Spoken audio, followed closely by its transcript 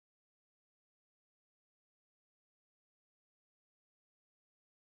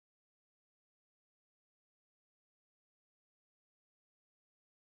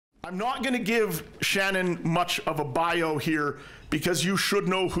I'm not going to give Shannon much of a bio here because you should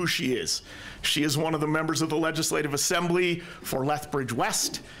know who she is. She is one of the members of the Legislative Assembly for Lethbridge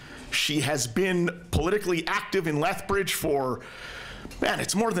West. She has been politically active in Lethbridge for, man,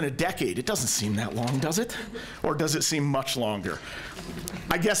 it's more than a decade. It doesn't seem that long, does it? Or does it seem much longer?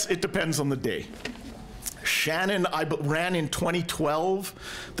 I guess it depends on the day. Shannon, I ran in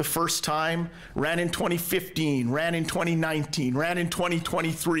 2012 the first time, ran in 2015, ran in 2019, ran in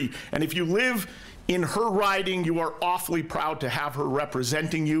 2023. And if you live in her riding, you are awfully proud to have her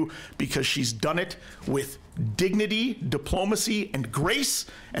representing you because she's done it with dignity, diplomacy, and grace.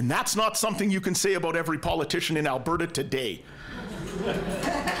 And that's not something you can say about every politician in Alberta today.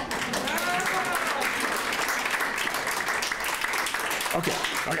 Okay,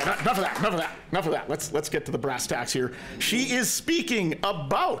 enough of that. Let's get to the brass tacks here. She is speaking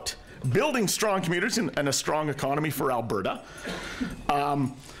about building strong communities and a strong economy for Alberta.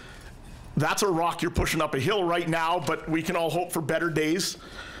 That's a rock you're pushing up a hill right now, but we can all hope for better days.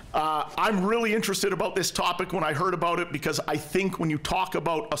 I'm really interested about this topic when I heard about it because I think when you talk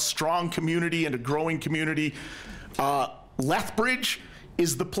about a strong community and a growing community, Lethbridge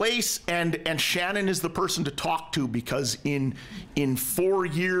is the place, and Shannon is the person to talk to because in 4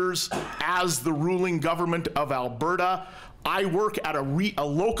 years as the ruling government of Alberta, I work at a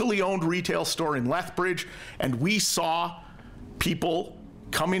locally owned retail store in Lethbridge, and we saw people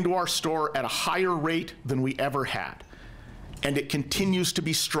come into our store at a higher rate than we ever had. And it continues to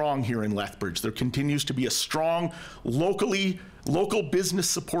be strong here in Lethbridge. There continues to be a strong local business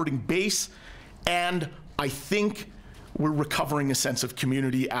supporting base, and I think we're recovering a sense of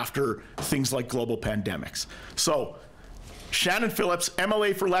community after things like global pandemics. So, Shannon Phillips,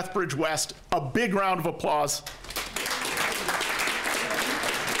 MLA for Lethbridge West, a big round of applause.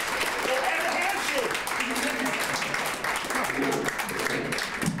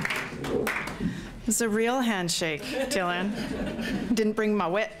 It's a real handshake, Dylan. Didn't bring my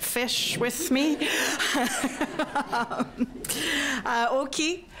wet fish with me.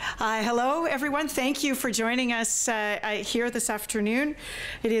 Okay. Hello, everyone. Thank you for joining us here this afternoon.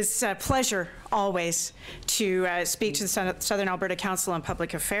 It is a pleasure always to speak to the Southern Alberta Council on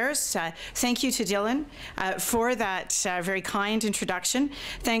Public Affairs. Thank you to Dylan for that very kind introduction.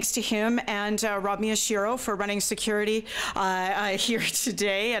 Thanks to him and Rob Miyashiro for running security here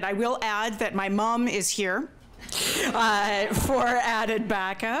today. And I will add that my mom is here. For added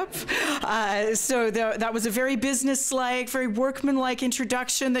backup. So that was a very business-like, very workman-like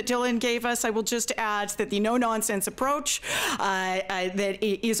introduction that Dylan gave us. I will just add that the no-nonsense approach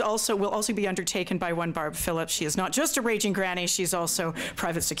that will also be undertaken by one Barb Phillips. She is not just a raging granny, she's also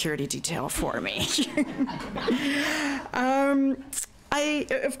private security detail for me.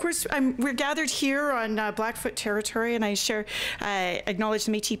 Of course, we're gathered here on Blackfoot territory, and I acknowledge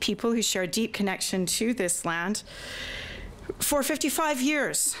the Métis people who share a deep connection to this land. For 55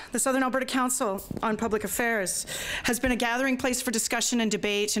 years, the Southern Alberta Council on Public Affairs has been a gathering place for discussion and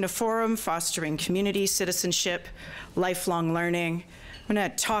debate and a forum fostering community, citizenship, lifelong learning. I'm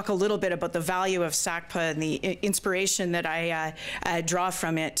going to talk a little bit about the value of SACPA and the inspiration that I draw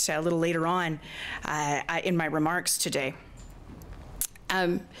from it a little later on in my remarks today.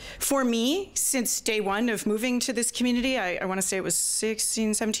 For me, since day one of moving to this community, I want to say it was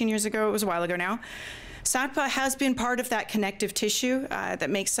 16, 17 years ago, it was a while ago now, SACPA has been part of that connective tissue that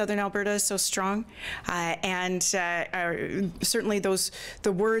makes Southern Alberta so strong. Certainly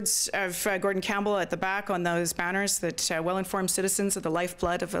the words of Gordon Campbell at the back on those banners that well-informed citizens are the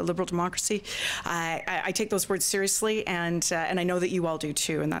lifeblood of a liberal democracy. I take those words seriously, and I know that you all do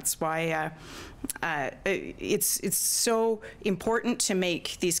too, and that's why it's so important to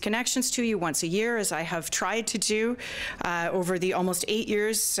make these connections to you once a year, as I have tried to do over the almost 8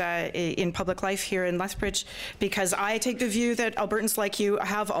 years in public life here in Lethbridge, because I take the view that Albertans like you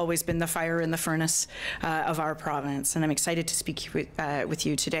have always been the fire in the furnace of our province, and I'm excited to speak with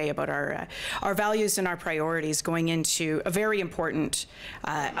you today about our values and our priorities going into a very important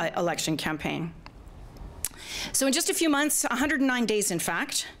election campaign. So in just a few months, 109 days in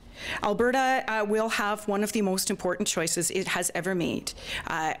fact, Alberta will have one of the most important choices it has ever made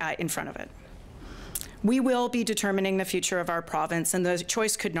in front of it. We will be determining the future of our province, and the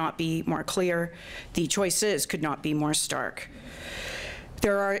choice could not be more clear. The choices could not be more stark.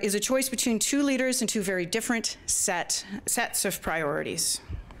 There is a choice between two leaders and two very different sets of priorities.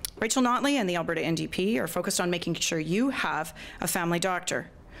 Rachel Notley and the Alberta NDP are focused on making sure you have a family doctor,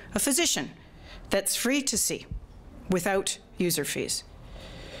 a physician that's free to see without user fees.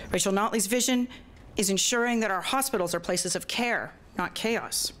 Rachel Notley's vision is ensuring that our hospitals are places of care, not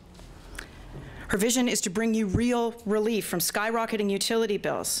chaos. Her vision is to bring you real relief from skyrocketing utility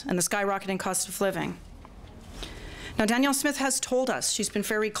bills and the skyrocketing cost of living. Now, Danielle Smith has told us, she's been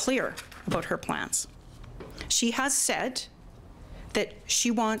very clear about her plans. She has said that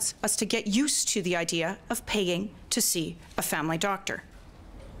she wants us to get used to the idea of paying to see a family doctor.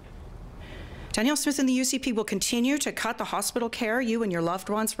 Danielle Smith and the UCP will continue to cut the hospital care you and your loved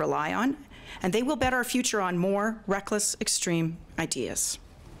ones rely on, and they will bet our future on more reckless, extreme ideas.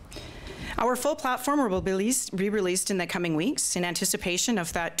 Our full platform will be released in the coming weeks in anticipation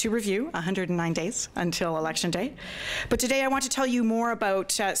of that to review, 109 days until Election Day. But today I want to tell you more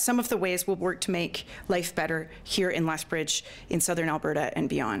about some of the ways we'll work to make life better here in Lethbridge, in southern Alberta and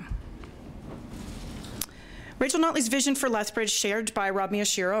beyond. Rachel Notley's vision for Lethbridge, shared by Rob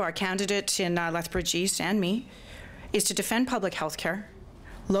Miyashiro, our candidate in Lethbridge East, and me, is to defend public health care,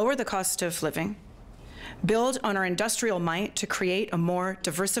 lower the cost of living, build on our industrial might to create a more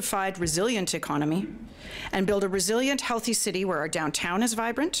diversified, resilient economy, and build a resilient, healthy city where our downtown is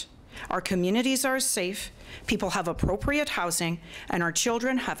vibrant, our communities are safe, people have appropriate housing, and our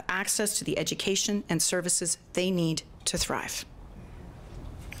children have access to the education and services they need to thrive.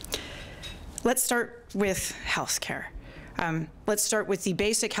 Let's start with health care. Let's start with the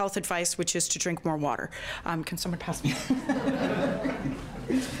basic health advice, which is to drink more water. Can someone pass me?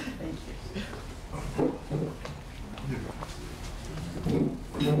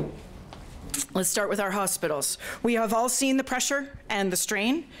 Let's start with our hospitals. We have all seen the pressure and the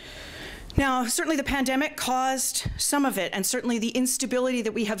strain. Now, certainly the pandemic caused some of it, and certainly the instability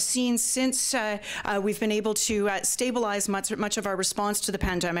that we have seen since we've been able to stabilize much of our response to the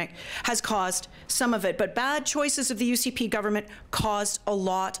pandemic has caused some of it. But bad choices of the UCP government caused a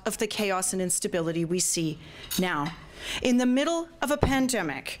lot of the chaos and instability we see now. In the middle of a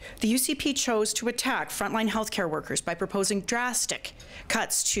pandemic, the UCP chose to attack frontline healthcare workers by proposing drastic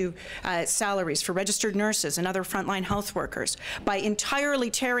cuts to salaries for registered nurses and other frontline health workers, by entirely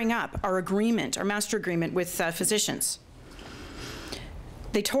tearing up our agreement, our master agreement with physicians.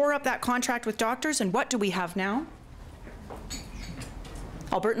 They tore up that contract with doctors, and what do we have now?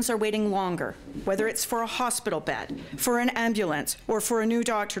 Albertans are waiting longer, whether it's for a hospital bed, for an ambulance, or for a new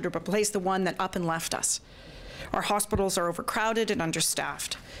doctor to replace the one that up and left us. Our hospitals are overcrowded and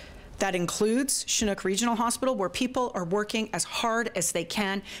understaffed. That includes Chinook Regional Hospital, where people are working as hard as they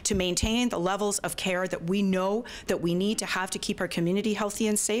can to maintain the levels of care that we know that we need to have to keep our community healthy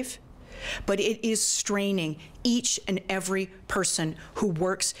and safe. But it is straining each and every person who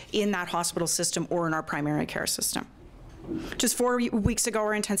works in that hospital system or in our primary care system. Just 4 weeks ago,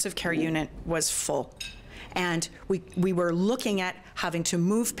 our intensive care unit was full. And we were looking at having to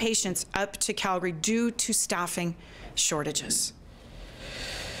move patients up to Calgary due to staffing shortages.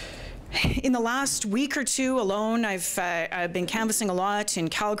 In the last week or two alone, I've been canvassing a lot in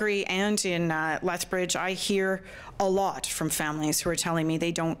Calgary and in Lethbridge. I hear a lot from families who are telling me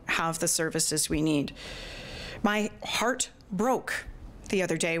they don't have the services we need. My heart broke the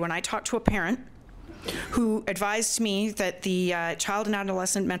other day when I talked to a parent who advised me that the child and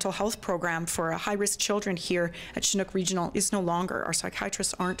adolescent mental health program for high-risk children here at Chinook Regional is no longer. Our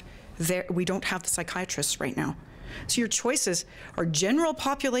psychiatrists aren't there. We don't have the psychiatrists right now. So your choices are general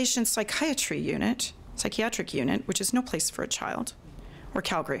population psychiatric unit, which is no place for a child, or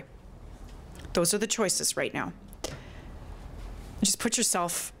Calgary. Those are the choices right now. Just put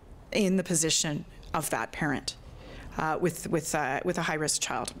yourself in the position of that parent with a high-risk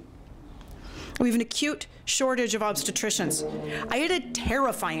child. We have an acute shortage of obstetricians. I had a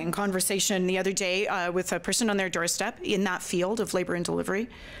terrifying conversation the other day with a person on their doorstep in that field of labor and delivery.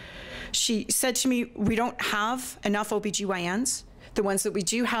 She said to me, we don't have enough OBGYNs. The ones that we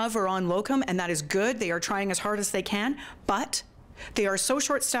do have are on locum, and that is good. They are trying as hard as they can, but they are so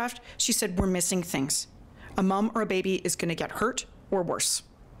short-staffed, she said, we're missing things. A mom or a baby is going to get hurt or worse.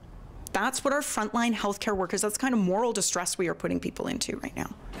 That's what our frontline healthcare workers, that's the kind of moral distress we are putting people into right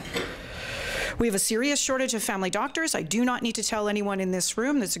now. We have a serious shortage of family doctors. I do not need to tell anyone in this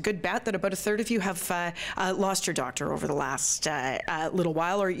room. There's a good bet that about a third of you have lost your doctor over the last little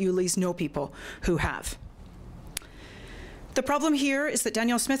while, or you at least know people who have. The problem here is that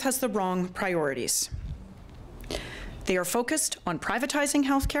Danielle Smith has the wrong priorities. They are focused on privatizing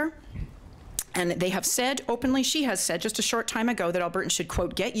healthcare, and they have said openly, she has said just a short time ago, that Albertans should,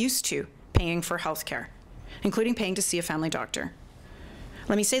 quote, get used to paying for healthcare, including paying to see a family doctor.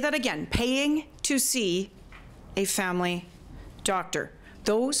 Let me say that again, paying to see a family doctor.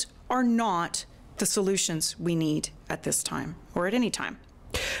 Those are not the solutions we need at this time or at any time.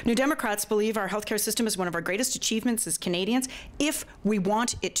 New Democrats believe our healthcare system is one of our greatest achievements as Canadians, if we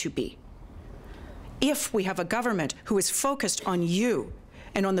want it to be. If we have a government who is focused on you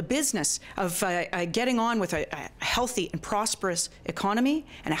and on the business of getting on with a healthy and prosperous economy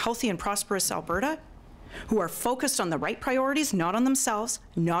and a healthy and prosperous Alberta, who are focused on the right priorities, not on themselves,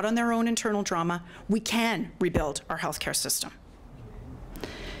 not on their own internal drama, we can rebuild our healthcare system.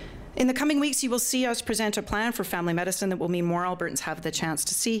 In the coming weeks, you will see us present a plan for family medicine that will mean more Albertans have the chance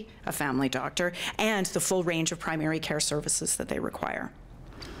to see a family doctor and the full range of primary care services that they require.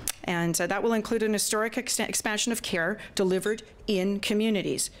 And that will include an historic expansion of care delivered in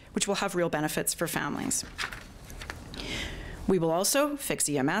communities, which will have real benefits for families. We will also fix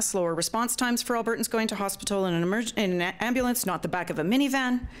EMS, lower response times for Albertans going to hospital in an ambulance, not the back of a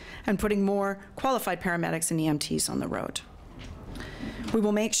minivan, and putting more qualified paramedics and EMTs on the road. We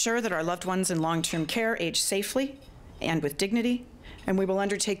will make sure that our loved ones in long-term care age safely and with dignity, and we will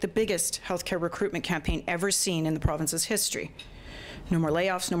undertake the biggest healthcare recruitment campaign ever seen in the province's history. No more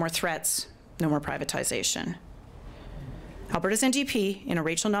layoffs, no more threats, no more privatization. Alberta's NDP in a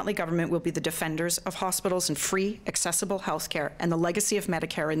Rachel Notley government will be the defenders of hospitals and free, accessible healthcare and the legacy of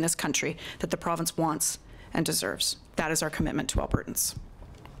Medicare in this country that the province wants and deserves. That is our commitment to Albertans.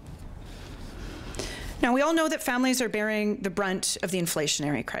 Now, we all know that families are bearing the brunt of the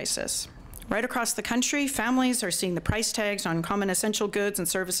inflationary crisis. Right across the country, families are seeing the price tags on common essential goods and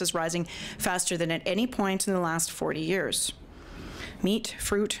services rising faster than at any point in the last 40 years. Meat,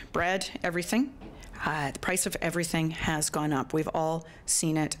 fruit, bread, everything. The price of everything has gone up. We've all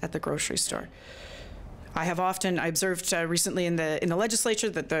seen it at the grocery store. I observed recently in the legislature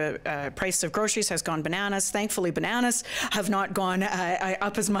that the price of groceries has gone bananas. Thankfully, bananas have not gone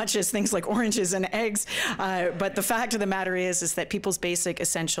up as much as things like oranges and eggs. But the fact of the matter is that people's basic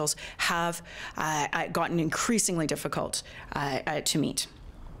essentials have gotten increasingly difficult to meet.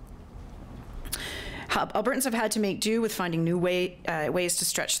 Albertans have had to make do with finding new ways to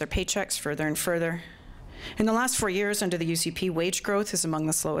stretch their paychecks further and further. In the last 4 years under the UCP, wage growth is among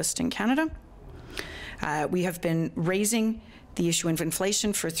the slowest in Canada. We have been raising the issue of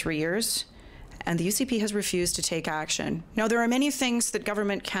inflation for 3 years, and the UCP has refused to take action. Now, there are many things that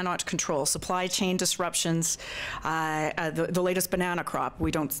government cannot control. Supply chain disruptions, the latest banana crop,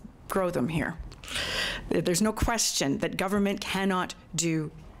 we don't grow them here. There's no question that government cannot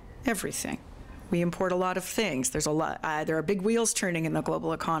do everything. We import a lot of things. There are big wheels turning in the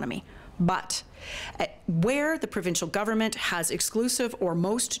global economy. But where the provincial government has exclusive or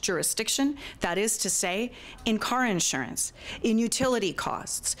most jurisdiction, that is to say, in car insurance, in utility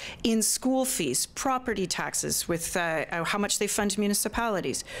costs, in school fees, property taxes, with how much they fund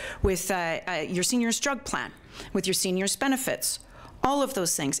municipalities, with your seniors' drug plan, with your seniors' benefits, all of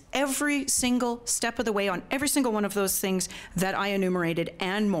those things, every single step of the way on every single one of those things that I enumerated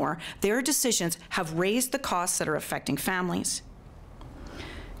and more, their decisions have raised the costs that are affecting families.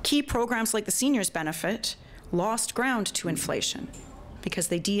 Key programs like the seniors benefit lost ground to inflation because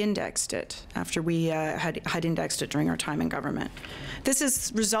they de-indexed it after we had indexed it during our time in government. This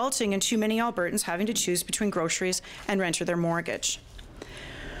is resulting in too many Albertans having to choose between groceries and rent or their mortgage.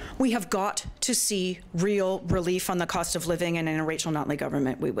 We have got to see real relief on the cost of living, and in a Rachel Notley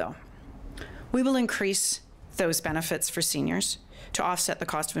government, we will. We will increase those benefits for seniors to offset the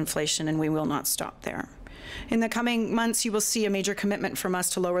cost of inflation, and we will not stop there. In the coming months, you will see a major commitment from us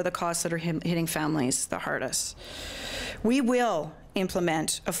to lower the costs that are hitting families the hardest. We will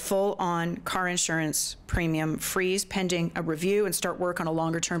implement a full-on car insurance premium freeze pending a review and start work on a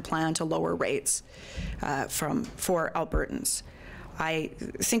longer-term plan to lower rates for Albertans. I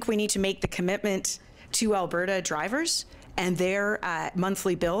think we need to make the commitment to Alberta drivers and their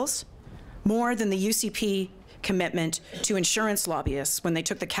monthly bills more than the UCP commitment to insurance lobbyists when they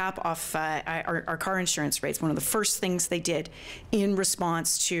took the cap off our car insurance rates. One of the first things they did in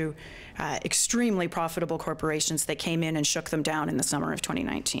response to extremely profitable corporations that came in and shook them down in the summer of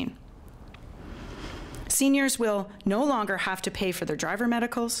 2019. Seniors will no longer have to pay for their driver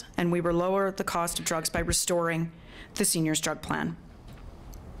medicals, and we will lower the cost of drugs by restoring the seniors' drug plan.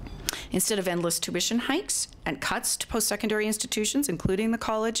 Instead of endless tuition hikes and cuts to post-secondary institutions, including the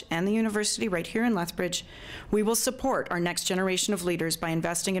college and the university right here in Lethbridge, we will support our next generation of leaders by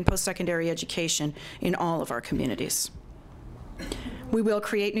investing in post-secondary education in all of our communities. We will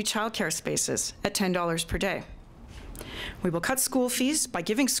create new childcare spaces at $10 per day. We will cut school fees by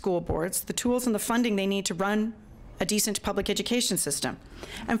giving school boards the tools and the funding they need to run a decent public education system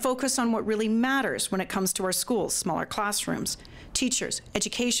and focus on what really matters when it comes to our schools: smaller classrooms, teachers,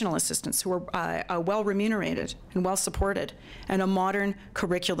 educational assistants who are well remunerated and well supported, and a modern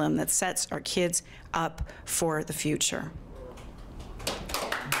curriculum that sets our kids up for the future.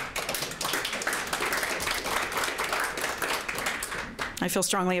 I feel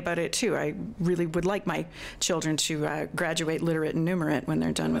strongly about it too. I really would like my children to graduate literate and numerate when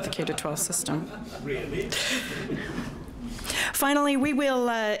they're done with the K-12 system. Really? Finally, we will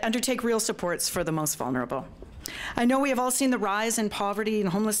undertake real supports for the most vulnerable. I know we have all seen the rise in poverty and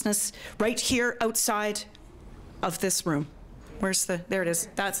homelessness right here outside of this room. Where's the, there it is,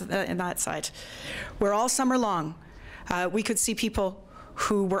 that's in that side. Where all summer long, we could see people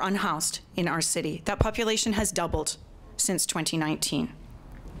who were unhoused in our city. That population has doubled since 2019.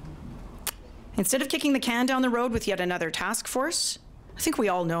 Instead of kicking the can down the road with yet another task force, I think we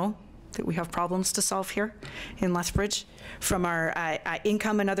all know that we have problems to solve here in Lethbridge, from our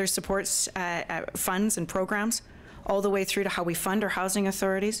income and other supports, funds and programs, all the way through to how we fund our housing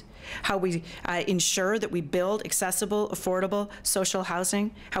authorities, how we ensure that we build accessible, affordable social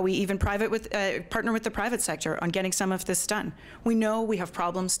housing, how we even partner with the private sector on getting some of this done. We know we have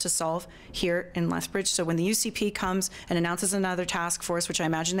problems to solve here in Lethbridge, so when the UCP comes and announces another task force, which I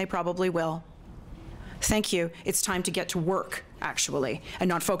imagine they probably will, thank you. It's time to get to work, actually, and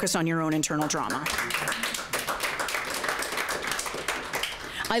not focus on your own internal drama.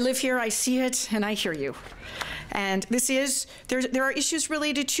 I live here, I see it, and I hear you. And this is, there are issues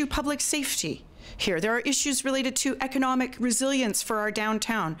related to public safety here. There are issues related to economic resilience for our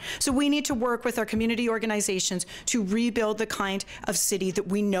downtown. So we need to work with our community organizations to rebuild the kind of city that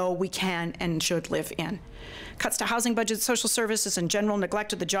we know we can and should live in. Cuts to housing budgets, social services, and general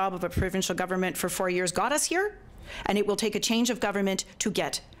neglect of the job of a provincial government for 4 years got us here, and it will take a change of government to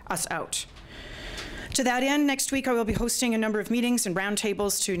get us out. To that end, next week I will be hosting a number of meetings and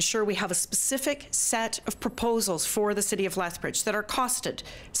roundtables to ensure we have a specific set of proposals for the City of Lethbridge that are costed,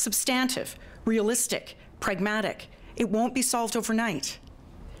 substantive, realistic, pragmatic. It won't be solved overnight,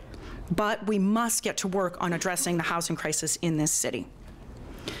 but we must get to work on addressing the housing crisis in this city.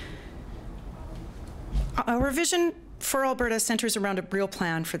 Our vision for Alberta centers around a real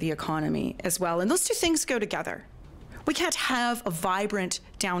plan for the economy as well, and those two things go together. We can't have a vibrant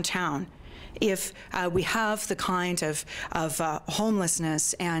downtown if we have the kind of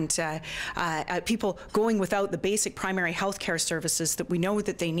homelessness and people going without the basic primary health care services that we know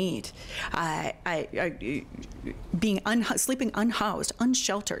that they need, sleeping unhoused,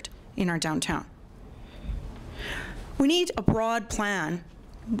 unsheltered in our downtown. We need a broad plan,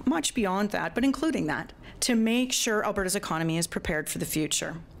 much beyond that, but including that, to make sure Alberta's economy is prepared for the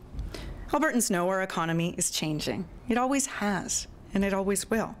future. Albertans know our economy is changing. It always has, and it always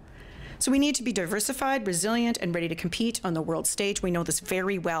will. So we need to be diversified, resilient, and ready to compete on the world stage. We know this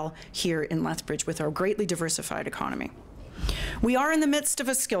very well here in Lethbridge with our greatly diversified economy. We are in the midst of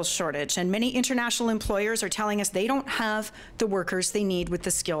a skills shortage, and many international employers are telling us they don't have the workers they need with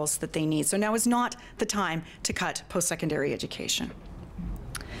the skills that they need. So now is not the time to cut post-secondary education.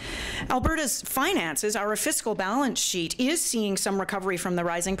 Alberta's finances, our fiscal balance sheet, is seeing some recovery from the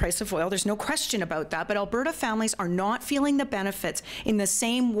rising price of oil. There's no question about that, but Alberta families are not feeling the benefits in the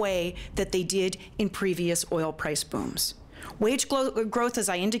same way that they did in previous oil price booms. Wage growth, as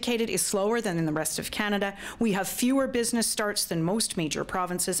I indicated, is slower than in the rest of Canada. We have fewer business starts than most major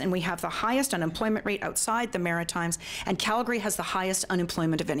provinces, and we have the highest unemployment rate outside the Maritimes, and Calgary has the highest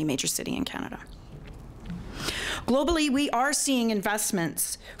unemployment of any major city in Canada. Globally, we are seeing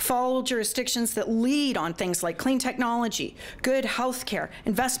investments follow jurisdictions that lead on things like clean technology, good health care,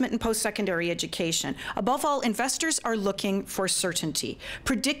 investment in post-secondary education. Above all, investors are looking for certainty,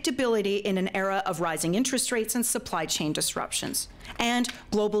 predictability in an era of rising interest rates and supply chain disruptions, and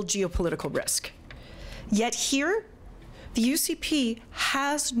global geopolitical risk. Yet here, the UCP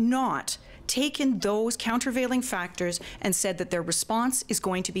has not taken those countervailing factors and said that their response is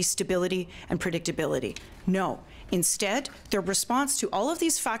going to be stability and predictability. No. Instead, their response to all of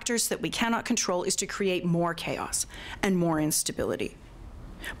these factors that we cannot control is to create more chaos and more instability.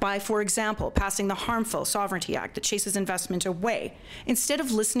 By, for example, passing the harmful Sovereignty Act that chases investment away, instead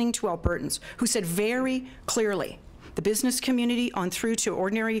of listening to Albertans who said very clearly, the business community on through to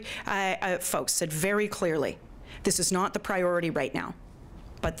ordinary folks said very clearly, this is not the priority right now,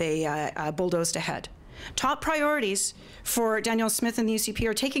 but they bulldozed ahead. Top priorities for Danielle Smith and the UCP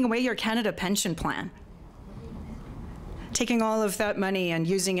are taking away your Canada pension plan, taking all of that money and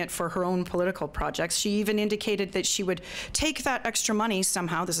using it for her own political projects. She even indicated that she would take that extra money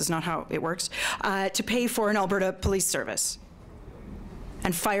somehow, this is not how it works, to pay for an Alberta police service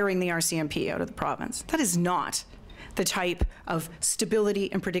and firing the RCMP out of the province. That is not the type of stability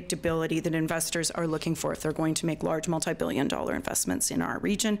and predictability that investors are looking for if they're going to make large multi-billion-dollar investments in our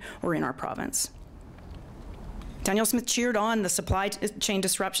region or in our province. Danielle Smith cheered on the supply chain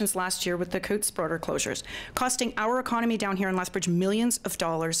disruptions last year with the Coutts border closures, costing our economy down here in Lethbridge millions of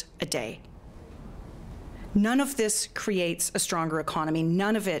dollars a day. None of this creates a stronger economy.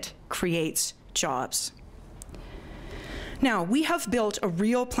 None of it creates jobs. Now, we have built a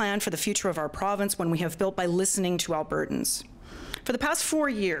real plan for the future of our province when we have built by listening to Albertans. For the past 4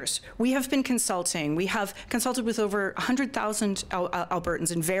 years, we have been consulting. We have consulted with over 100,000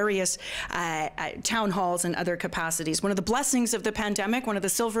 Albertans in various town halls and other capacities. One of the blessings of the pandemic, one of the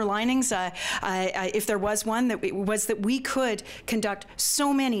silver linings, if there was one, was that we could conduct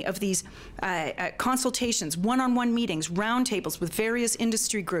so many of these consultations, one-on-one meetings, roundtables with various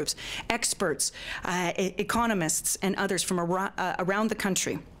industry groups, experts, economists, and others from around the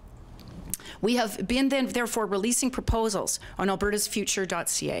country. We have been therefore releasing proposals on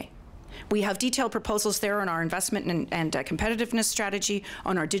albertasfuture.ca. We have detailed proposals there on our investment and competitiveness strategy,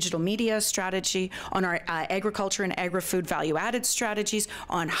 on our digital media strategy, on our agriculture and agri-food value-added strategies,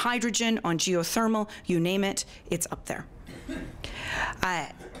 on hydrogen, on geothermal, you name it, it's up there.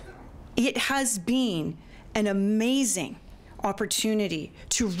 It has been an amazing opportunity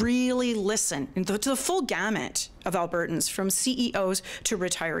to really listen to the full gamut of Albertans, from CEOs to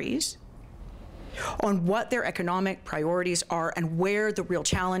retirees, on what their economic priorities are and where the real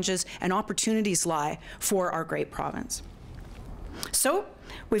challenges and opportunities lie for our great province. So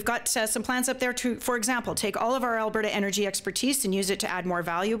we've got some plans up there to, for example, take all of our Alberta energy expertise and use it to add more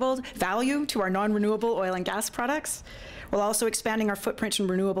value to our non-renewable oil and gas products, while also expanding our footprint in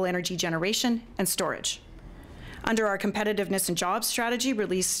renewable energy generation and storage. Under our competitiveness and jobs strategy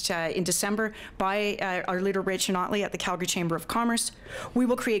released in December by our leader Rachel Notley at the Calgary Chamber of Commerce, we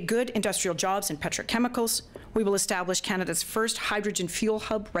will create good industrial jobs in petrochemicals. We will establish Canada's first hydrogen fuel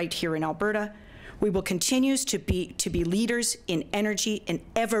hub right here in Alberta. We will continue to be leaders in energy in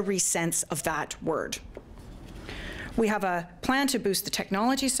every sense of that word. We have a plan to boost the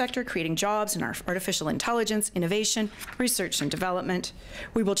technology sector, creating jobs in our artificial intelligence, innovation, research and development.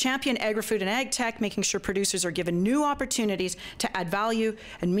 We will champion agri-food and ag tech, making sure producers are given new opportunities to add value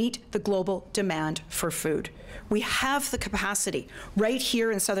and meet the global demand for food. We have the capacity right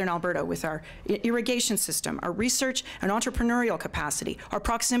here in southern Alberta with our irrigation system, our research and entrepreneurial capacity, our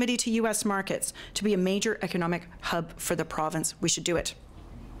proximity to US markets, to be a major economic hub for the province. We should do it.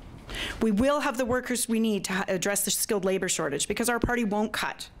 We will have the workers we need to address the skilled labor shortage, because our party won't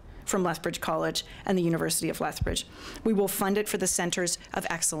cut from Lethbridge College and the University of Lethbridge. We will fund it for the centres of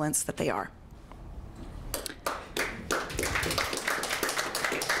excellence that they are.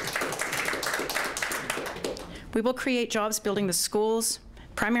 We will create jobs building the schools,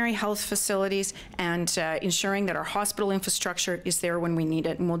 primary health facilities, and ensuring that our hospital infrastructure is there when we need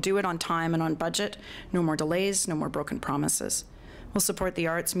it, and we'll do it on time and on budget. No more delays, no more broken promises. We'll support the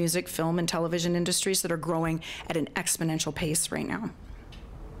arts, music, film, and television industries that are growing at an exponential pace right now.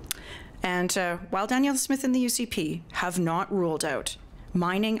 And while Danielle Smith and the UCP have not ruled out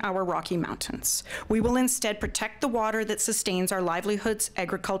mining our Rocky Mountains, we will instead protect the water that sustains our livelihoods,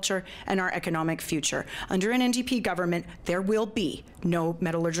 agriculture, and our economic future. Under an NDP government, there will be no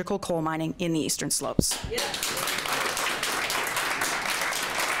metallurgical coal mining in the Eastern Slopes. Yeah.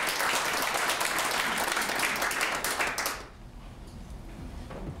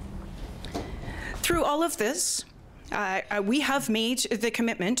 Through all of this, we have made the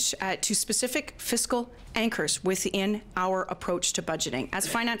commitment to specific fiscal anchors within our approach to budgeting. As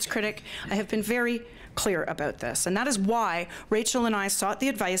finance critic, I have been very clear about this, and that is why Rachel and I sought the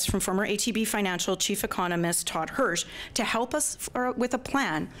advice from former ATB Financial Chief Economist Todd Hirsch to help us with a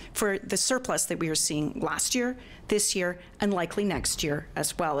plan for the surplus that we are seeing last year, this year, and likely next year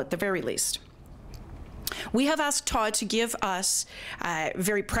as well, at the very least. We have asked Todd to give us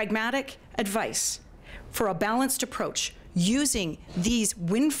very pragmatic advice for a balanced approach using these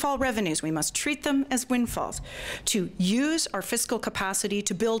windfall revenues, we must treat them as windfalls, to use our fiscal capacity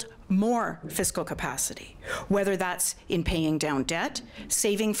to build more fiscal capacity, whether that's in paying down debt,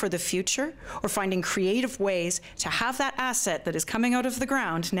 saving for the future, or finding creative ways to have that asset that is coming out of the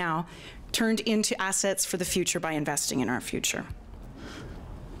ground now turned into assets for the future by investing in our future.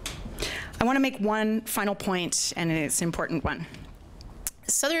 I want to make one final point, and it's an important one.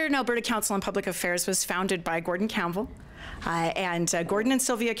 Southern Alberta Council on Public Affairs was founded by Gordon Campbell, and Gordon and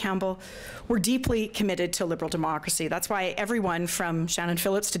Sylvia Campbell were deeply committed to liberal democracy. That's why everyone from Shannon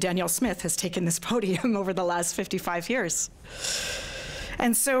Phillips to Danielle Smith has taken this podium over the last 55 years.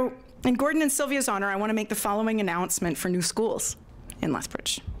 And so, in Gordon and Sylvia's honor, I want to make the following announcement for new schools in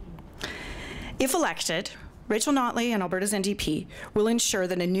Lethbridge. If elected, Rachel Notley and Alberta's NDP will ensure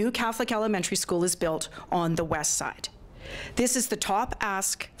that a new Catholic elementary school is built on the west side. This is the top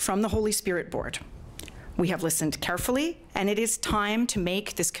ask from the Holy Spirit Board. We have listened carefully, and it is time to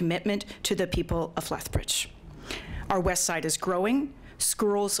make this commitment to the people of Lethbridge. Our west side is growing.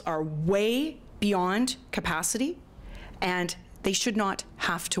 Schools are way beyond capacity, and they should not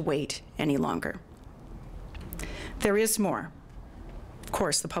have to wait any longer. There is more. Of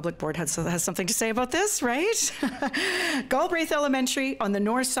course, the public board has something to say about this, right? Galbraith Elementary on the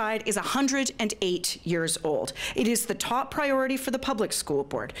north side is 108 years old. It is the top priority for the public school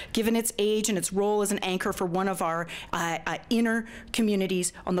board, given its age and its role as an anchor for one of our inner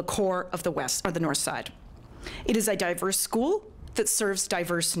communities on the core of the west or the north side. It is a diverse school that serves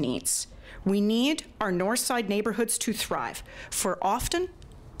diverse needs. We need our north side neighborhoods to thrive, for often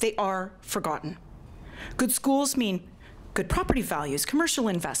they are forgotten. Good schools mean good property values, commercial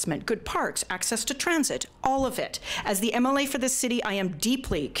investment, good parks, access to transit, all of it. As the MLA for this city, I am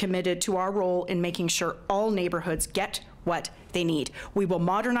deeply committed to our role in making sure all neighborhoods get what they need. We will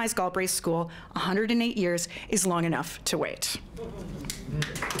modernize Galbraith School. 108 years is long enough to wait.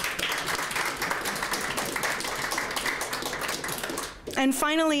 And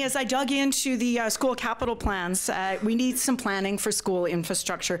finally, as I dug into the school capital plans, we need some planning for school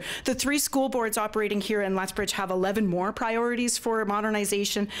infrastructure. The 3 school boards operating here in Lethbridge have 11 more priorities for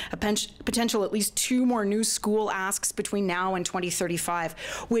modernization, a potential at least 2 more new school asks between now and 2035,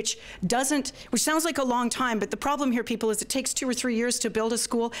 which sounds like a long time, but the problem here, people, is it takes 2 or 3 years to build a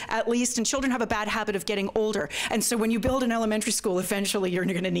school at least, and children have a bad habit of getting older. And so when you build an elementary school, eventually you're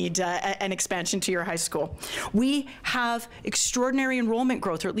going to need an expansion to your high school. We have extraordinary enrollment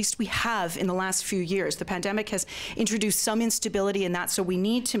growth, or at least we have in the last few years. The pandemic has introduced some instability in that, so we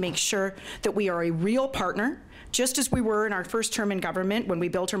need to make sure that we are a real partner, just as we were in our first term in government when we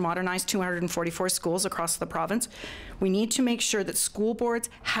built or modernized 244 schools across the province. We need to make sure that school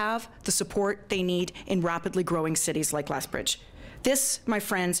boards have the support they need in rapidly growing cities like Lethbridge. This, my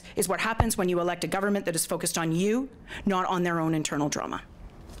friends, is what happens when you elect a government that is focused on you, not on their own internal drama.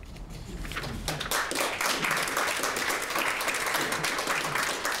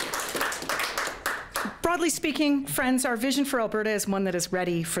 Broadly speaking, friends, our vision for Alberta is one that is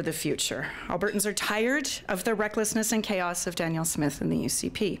ready for the future. Albertans are tired of the recklessness and chaos of Danielle Smith and the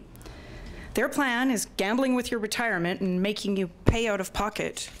UCP. Their plan is gambling with your retirement and making you pay out of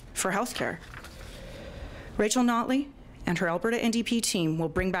pocket for healthcare. Rachel Notley and her Alberta NDP team will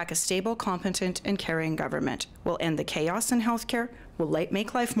bring back a stable, competent, and caring government. We'll end the chaos in healthcare, we'll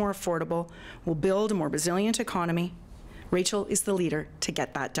make life more affordable, we'll build a more resilient economy. Rachel is the leader to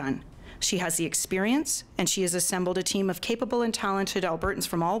get that done. She has the experience, and she has assembled a team of capable and talented Albertans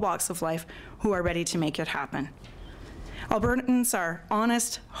from all walks of life who are ready to make it happen. Albertans are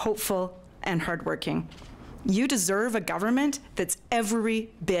honest, hopeful, and hardworking. You deserve a government that's every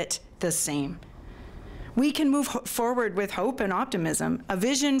bit the same. We can move forward with hope and optimism, a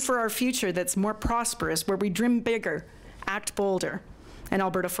vision for our future that's more prosperous, where we dream bigger, act bolder, and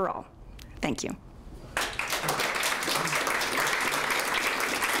Alberta for all. Thank you.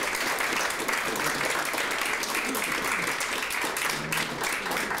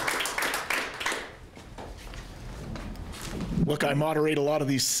 Look, I moderate a lot of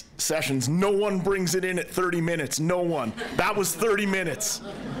these sessions. No one brings it in at 30 minutes. No one. That was 30 minutes.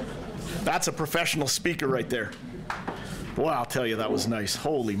 That's a professional speaker right there. Boy, I'll tell you, that was nice.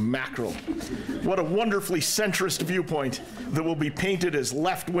 Holy mackerel. What a wonderfully centrist viewpoint that will be painted as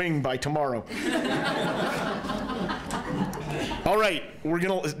left-wing by tomorrow. All right,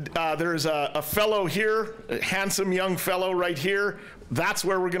 there's a fellow here, a handsome young fellow right here. That's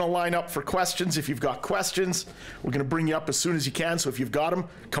where we're going to line up for questions. If you've got questions, we're going to bring you up as soon as you can. So if you've got them,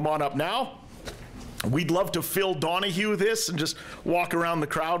 come on up now. We'd love to Phil Donahue this and just walk around the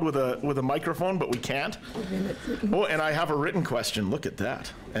crowd with a microphone, but we can't. Oh, and I have a written question. Look at that.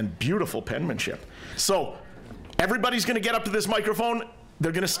 And beautiful penmanship. So everybody's going to get up to this microphone.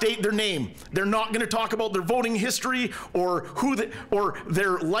 They're going to state their name. They're not going to talk about their voting history or or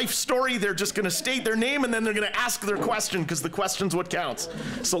their life story. They're just going to state their name, and then they're going to ask their question, because the question's what counts.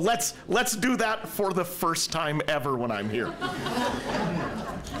 So let's do that for the first time ever when I'm here.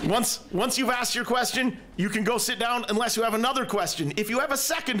 Once you've asked your question, you can go sit down unless you have another question. If you have a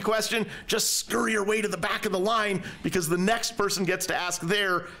second question, just scurry your way to the back of the line, because the next person gets to ask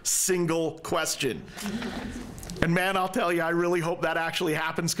their single question. And man, I'll tell you, I really hope that actually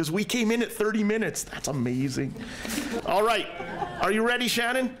happens, because we came in at 30 minutes. That's amazing. All right, are you ready,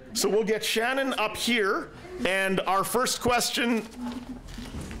 Shannon? So we'll get Shannon up here, and our first question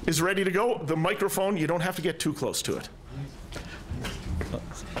is ready to go. The microphone, you don't have to get too close to it.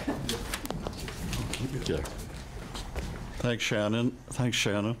 Okay. Thanks, Shannon.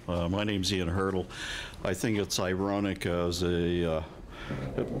 My name's Ian Hurdle. I think it's ironic as I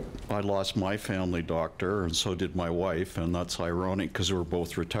lost my family doctor, and so did my wife, and that's ironic because we're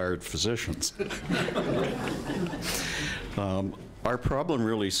both retired physicians. Our problem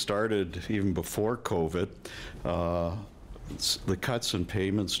really started even before COVID. The cuts in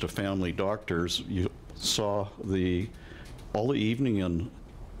payments to family doctors, you saw all the evening and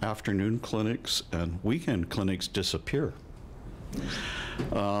afternoon clinics and weekend clinics disappear.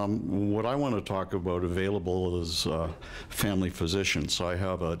 What I want to talk about available is family physicians. I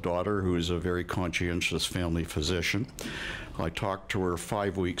have a daughter who is a very conscientious family physician. I talked to her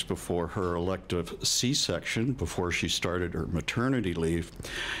 5 weeks before her elective C-section, before she started her maternity leave,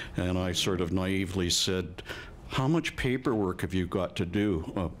 and I sort of naively said, "How much paperwork have you got to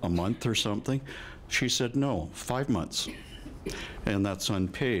do, a month or something?" She said, "No, 5 months, and that's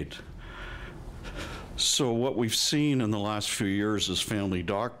unpaid." So what we've seen in the last few years as family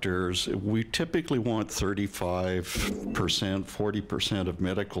doctors, we typically want 35%, 40% of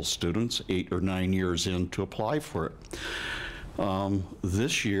medical students 8 or 9 years in to apply for it.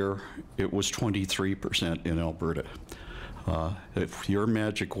 This year, it was 23% in Alberta. If your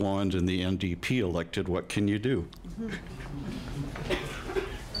magic wand and the NDP elected, what can you do?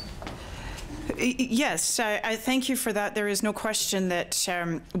 Yes, I thank you for that. There is no question that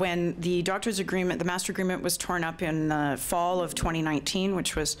when the doctor's agreement, the master agreement was torn up in the fall of 2019,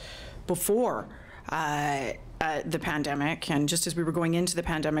 which was before the pandemic, and just as we were going into the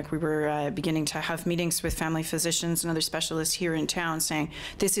pandemic, we were beginning to have meetings with family physicians and other specialists here in town saying,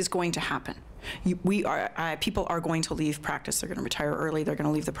 this is going to happen. People are going to leave practice. They're going to retire early. They're going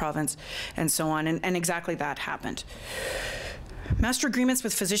to leave the province, and so on. And exactly that happened. Master agreements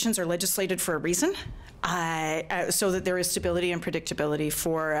with physicians are legislated for a reason, so that there is stability and predictability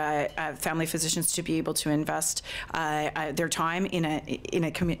for family physicians to be able to invest their time in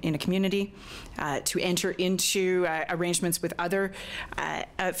a community, to enter into arrangements with other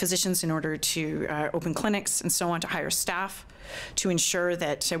physicians in order to open clinics and so on, to hire staff, to ensure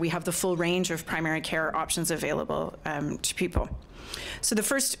that we have the full range of primary care options available to people. So the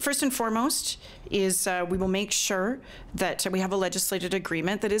first and foremost is we will make sure that we have a legislated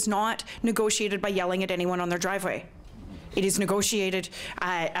agreement that is not negotiated by yelling at anyone on their driveway. It is negotiated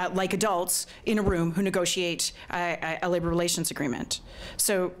like adults in a room who negotiate a labor relations agreement.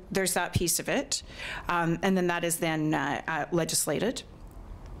 So there's that piece of it. And then that is then legislated.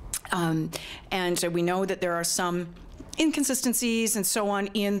 And we know that there are some inconsistencies and so on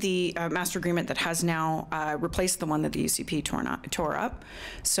in the master agreement that has now replaced the one that the UCP tore up.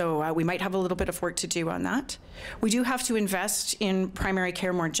 So we might have a little bit of work to do on that. We do have to invest in primary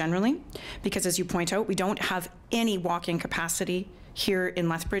care more generally, because as you point out, we don't have any walk-in capacity here in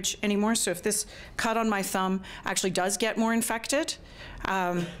Lethbridge anymore. So if this cut on my thumb actually does get more infected,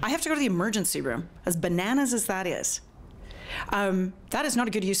 I have to go to the emergency room, as bananas as that is. That is not a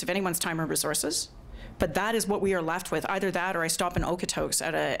good use of anyone's time or resources. But that is what we are left with. Either that or I stop in Okotoks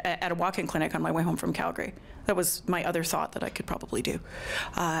at a walk-in clinic on my way home from Calgary. That was my other thought that I could probably do.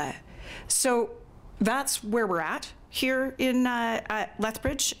 So that's where we're at here in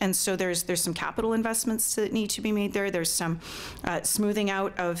Lethbridge. And so there's some capital investments that need to be made there. There's some smoothing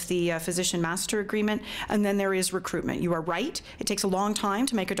out of the physician master agreement. And then there is recruitment. You are right. It takes a long time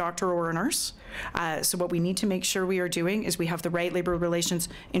to make a doctor or a nurse. So what we need to make sure we are doing is we have the right labor relations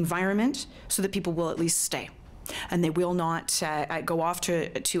environment so that people will at least stay. And they will not go off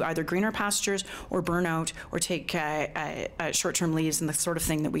to either greener pastures or burn out or take short-term leaves and the sort of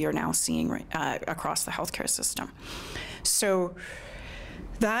thing that we are now seeing right, across the healthcare system. So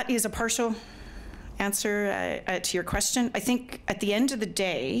that is a partial answer to your question. I think at the end of the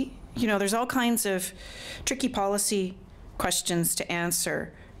day, you know, there's all kinds of tricky policy questions to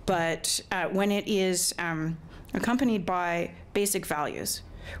answer, but when it is accompanied by basic values,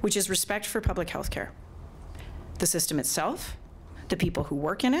 which is respect for public health care, the system itself, the people who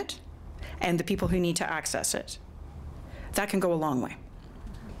work in it, and the people who need to access it, that can go a long way.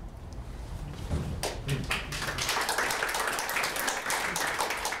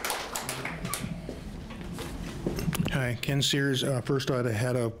 Hi, Ken Sears. First, I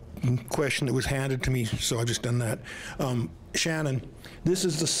had a question that was handed to me, so I've just done that. Shannon, this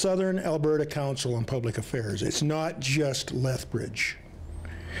is the Southern Alberta Council on Public Affairs. It's not just Lethbridge.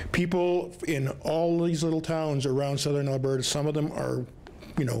 People in all these little towns around Southern Alberta, some of them are,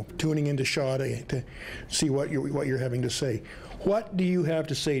 you know, tuning into Shaw to see what you're having to say. What do you have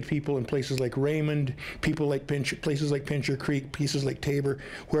to say to people in places like Raymond, places like Pincher Creek, places like Tabor,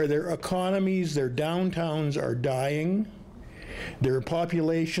 where their economies, their downtowns are dying, their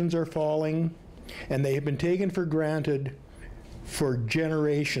populations are falling, and they have been taken for granted for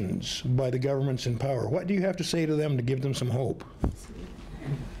generations by the governments in power? What do you have to say to them to give them some hope?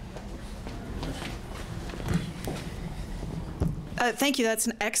 Thank you. That's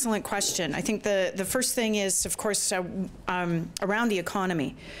an excellent question. I think the first thing is, of course, around the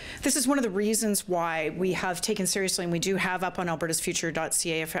economy. This is one of the reasons why we have taken seriously, and we do have up on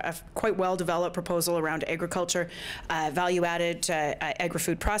albertasfuture.ca a quite well-developed proposal around agriculture, value-added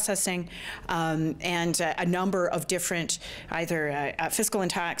agri-food processing, and a number of different either fiscal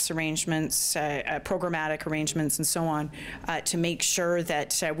and tax arrangements, programmatic arrangements, and so on, to make sure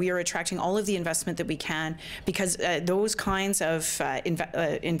that we are attracting all of the investment that we can, because those kinds of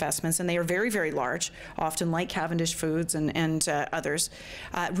investments, and they are very, very large, often like Cavendish Foods and others,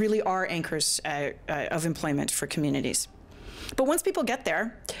 really are anchors of employment for communities. But once people get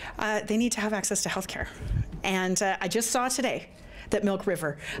there, they need to have access to healthcare. And I just saw today that Milk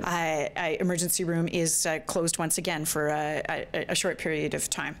River emergency room is closed once again for a short period of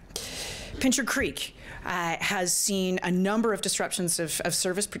time. Pincher Creek has seen a number of disruptions of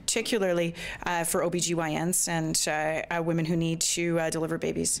service, particularly for OBGYNs and women who need to deliver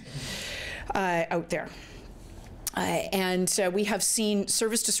babies out there. And we have seen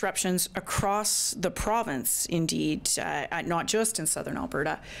service disruptions across the province, indeed, not just in southern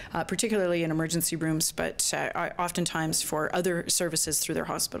Alberta, particularly in emergency rooms, but oftentimes for other services through their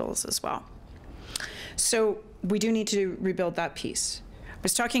hospitals as well. So we do need to rebuild that piece. I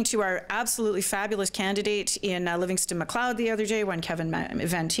was talking to our absolutely fabulous candidate in Livingston McLeod the other day, one Kevin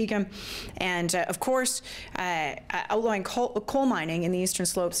Van Tighem, and of course, outlawing coal mining in the Eastern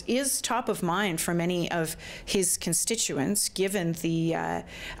Slopes is top of mind for many of his constituents, given the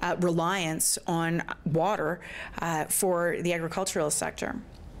reliance on water for the agricultural sector.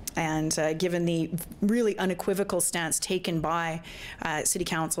 And given the really unequivocal stance taken by city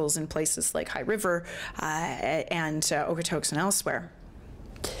councils in places like High River and Okotoks and elsewhere.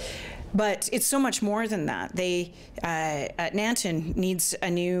 But it's so much more than that. Nanton needs a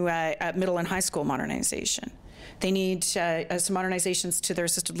new middle and high school modernization. They need some modernizations to their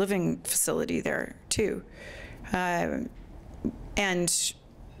assisted living facility there too. And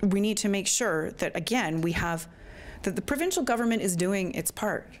we need to make sure that, again, that the provincial government is doing its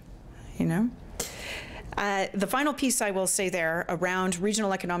part, you know? The final piece I will say there around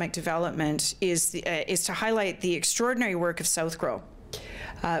regional economic development is to highlight the extraordinary work of Southgrow,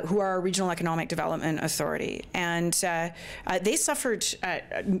 who are our Regional Economic Development Authority. And they suffered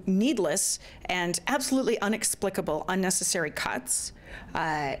needless and absolutely inexplicable unnecessary cuts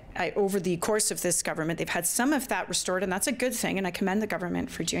over the course of this government. They've had some of that restored, and that's a good thing, and I commend the government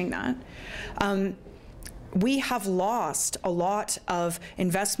for doing that. We have lost a lot of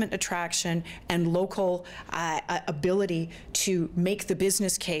investment attraction and local ability to make the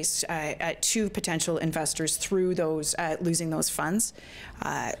business case to potential investors through those losing those funds.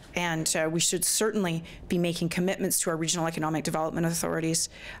 And we should certainly be making commitments to our regional economic development authorities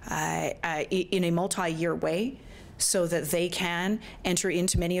in a multi-year way, so that they can enter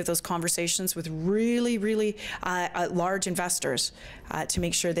into many of those conversations with really, really large investors to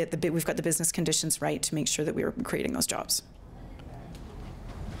make sure that we've got the business conditions right, to make sure that we're creating those jobs.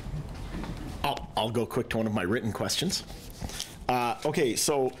 I'll go quick to one of my written questions. Okay,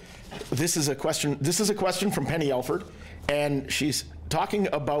 so this is a question from Penny Alford, and she's talking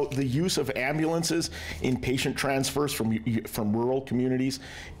about the use of ambulances in patient transfers from rural communities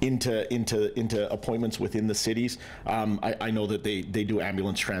into appointments within the cities. I know that they do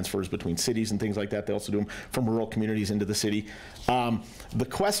ambulance transfers between cities and things like that. They also do them from rural communities into the city. The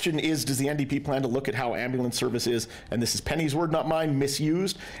question is, does the NDP plan to look at how ambulance service is, and this is Penny's word, not mine,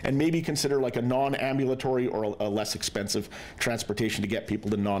 misused, and maybe consider like a non-ambulatory or a less expensive transportation to get people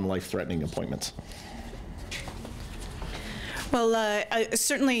to non-life-threatening appointments? Well,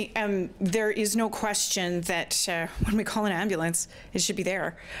 certainly there is no question that when we call an ambulance, it should be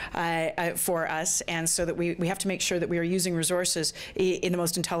there for us, and so that we have to make sure that we are using resources in the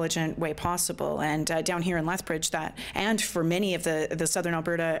most intelligent way possible. And down here in Lethbridge, that, and for many of the southern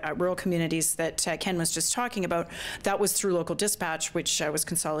Alberta rural communities that Ken was just talking about, that was through local dispatch, which was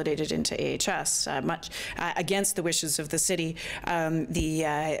consolidated into AHS, much against the wishes of the city,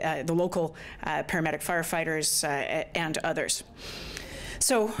 the local paramedic firefighters and others.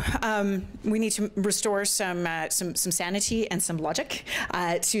 So we need to restore some sanity and some logic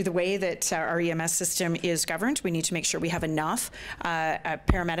to the way that our EMS system is governed. We need to make sure we have enough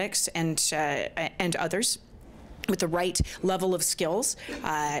paramedics and others with the right level of skills,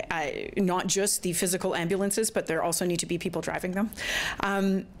 not just the physical ambulances, but there also need to be people driving them.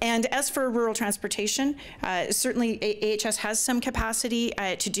 And as for rural transportation, certainly AHS has some capacity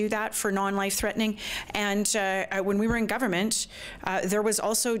to do that for non-life threatening. And when we were in government, there was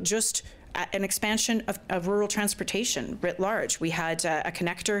also just an expansion of rural transportation writ large. We had a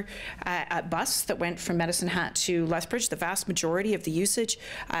connector bus that went from Medicine Hat to Lethbridge. The vast majority of the usage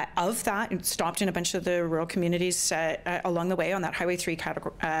of that stopped in a bunch of the rural communities along the way on that Highway 3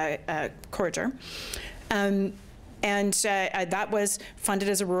 corridor. And that was funded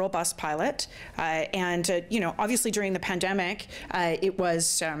as a rural bus pilot. You know, obviously during the pandemic, it was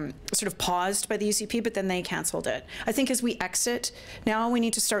sort of paused by the UCP, but then they canceled it. I think as we exit, now we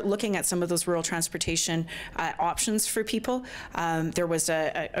need to start looking at some of those rural transportation options for people. There was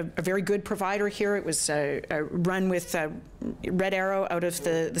a very good provider here. It was run with Red Arrow out of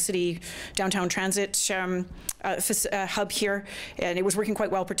the city downtown transit hub here, and it was working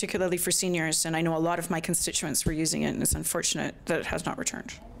quite well, particularly for seniors, and I know a lot of my constituents were using it, and it's unfortunate that it has not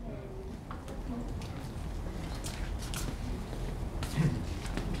returned.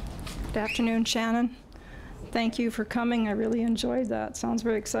 Good afternoon, Shannon. Thank you for coming. I really enjoyed that. Sounds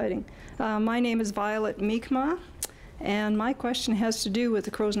very exciting. My name is Violet Meekma, and my question has to do with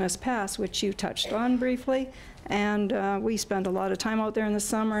the Crow's Nest Pass, which you touched on briefly. And we spend a lot of time out there in the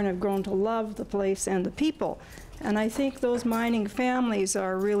summer and have grown to love the place and the people. And I think those mining families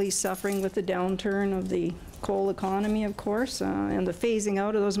are really suffering with the downturn of the coal economy, of course, and the phasing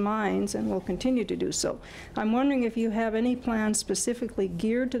out of those mines, and will continue to do so. I'm wondering if you have any plans specifically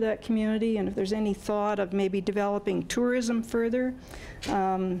geared to that community, and if there's any thought of maybe developing tourism further,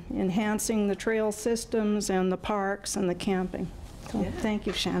 enhancing the trail systems and the parks and the camping. So, yeah. Thank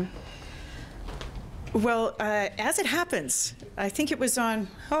you, Shannon. Well, as it happens, I think it was on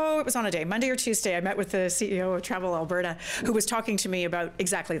a day, Monday or Tuesday, I met with the CEO of Travel Alberta, who was talking to me about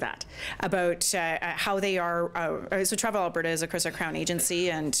exactly that, about how they are, so Travel Alberta is, of course, a Crown agency,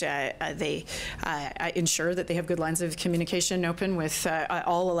 and they ensure that they have good lines of communication open with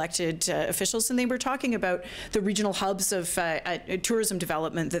all elected officials, and they were talking about the regional hubs of tourism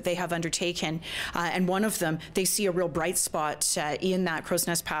development that they have undertaken, and one of them, they see a real bright spot in that Crow's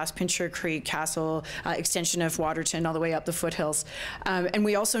Nest Pass, Pincher Creek, Castle, extension of Waterton all the way up the foothills. And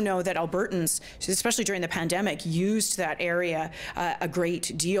we also know that Albertans, especially during the pandemic, used that area a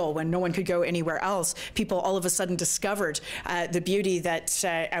great deal when no one could go anywhere else. People all of a sudden discovered the beauty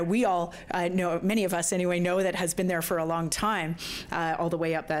that we all know, many of us anyway, know that has been there for a long time, all the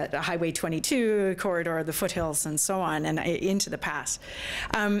way up that Highway 22 corridor, the foothills and so on, and into the pass.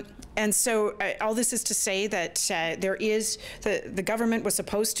 And so all this is to say that there is, the government was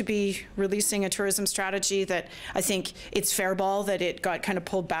supposed to be releasing a tourism strategy that I think it's fair ball that it got kind of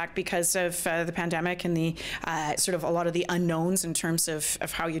pulled back because of the pandemic and the sort of a lot of the unknowns in terms of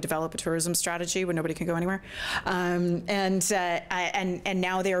how you develop a tourism strategy when nobody can go anywhere. And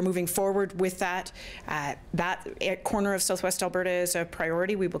now they are moving forward with that. That corner of Southwest Alberta is a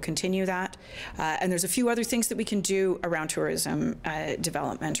priority. We will continue that. And there's a few other things that we can do around tourism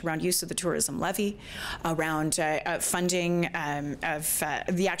development, around use of the tourism levy, around funding of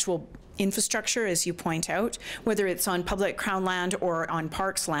the actual infrastructure, as you point out, whether it's on public Crown land or on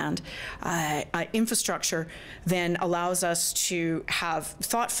parks land. Infrastructure then allows us to have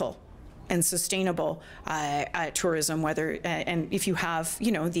thoughtful and sustainable tourism, whether, and if you have,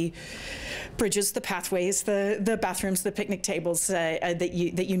 you know, the bridges, the pathways, the bathrooms, the picnic tables that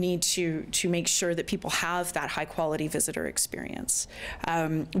you need to make sure that people have that high quality visitor experience.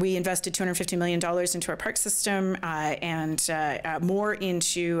 We invested $250 million into our park system and more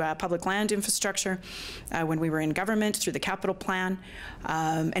into public land infrastructure when we were in government through the capital plan,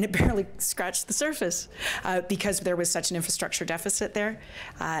 and it barely scratched the surface because there was such an infrastructure deficit there.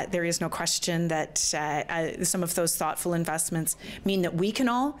 There is no question that some of those thoughtful investments mean that we can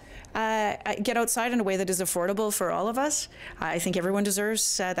all get outside in a way that is affordable for all of us. I think everyone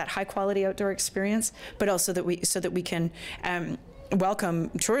deserves that high quality outdoor experience, but also that we can welcome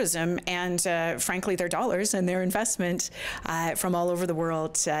tourism and frankly their dollars and their investment from all over the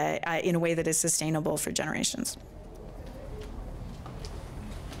world in a way that is sustainable for generations.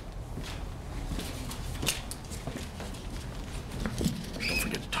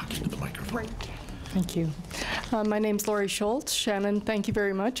 Right. Thank you. My name's Laurie Schultz. Shannon, thank you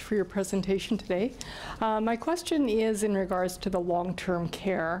very much for your presentation today. My question is in regards to the long-term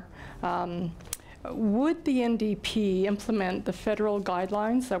care. Would the NDP implement the federal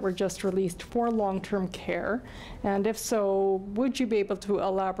guidelines that were just released for long-term care? And if so, would you be able to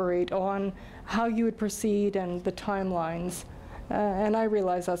elaborate on how you would proceed and the timelines? And I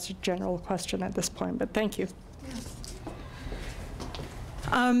realize that's a general question at this point, but thank you.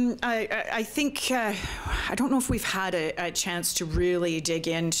 I think, I don't know if we've had a chance to really dig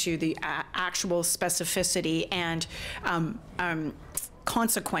into the actual specificity and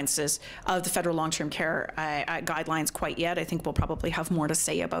consequences of the federal long-term care guidelines quite yet. I think we'll probably have more to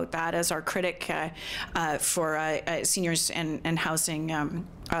say about that as our critic for seniors and housing,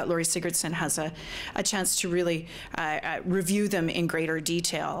 Laurie Sigurdsson, has a chance to really review them in greater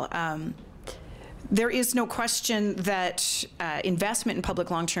detail. There is no question that investment in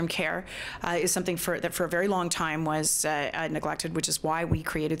public long-term care is something that for a very long time was neglected, which is why we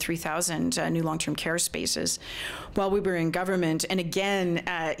created 3,000 new long-term care spaces while we were in government. And again,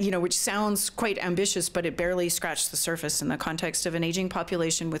 which sounds quite ambitious, but it barely scratched the surface in the context of an aging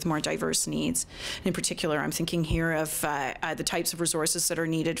population with more diverse needs. In particular, I'm thinking here of the types of resources that are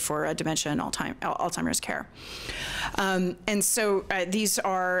needed for dementia and Alzheimer's care. And so these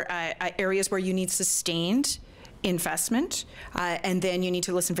are areas where you need sustained investment, and then you need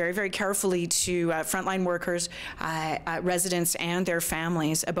to listen very, very carefully to frontline workers, residents, and their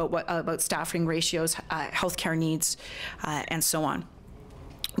families about staffing ratios, healthcare needs, and so on.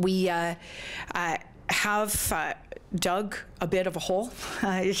 We have dug a bit of a hole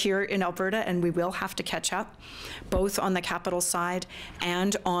here in Alberta, and we will have to catch up, both on the capital side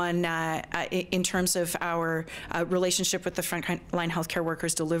and on in terms of our relationship with the frontline healthcare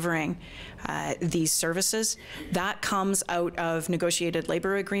workers delivering these services. That comes out of negotiated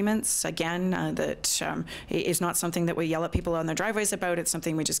labor agreements. Again, that is not something that we yell at people on their driveways about. It's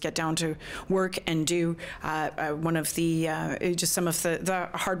something we just get down to work and do. One of the just some of the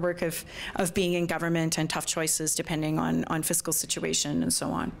hard work of being in government and tough choices depending on fiscal situation and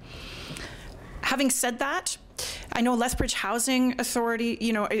so on. Having said that, I know Lethbridge Housing Authority,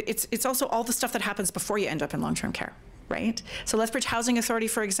 it's also all the stuff that happens before you end up in long-term care, right? So Lethbridge Housing Authority,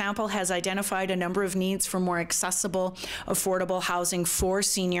 for example, has identified a number of needs for more accessible, affordable housing for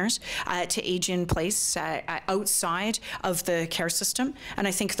seniors to age in place outside of the care system. And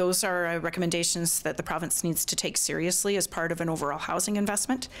I think those are recommendations that the province needs to take seriously as part of an overall housing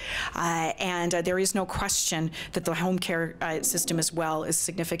investment. And there is no question that the home care system as well is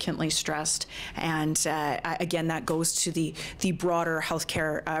significantly stressed. And again, that goes to the broader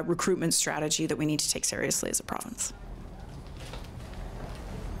healthcare recruitment strategy that we need to take seriously as a province.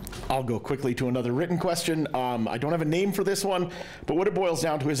 I'll go quickly to another written question. I don't have a name for this one, but what it boils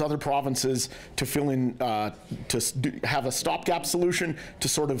down to is other provinces to fill in, have a stopgap solution to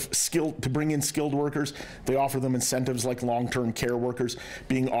sort of to bring in skilled workers. They offer them incentives like long-term care workers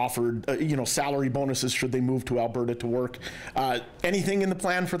being offered, salary bonuses should they move to Alberta to work. Anything in the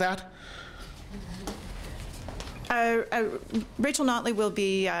plan for that? Rachel Notley will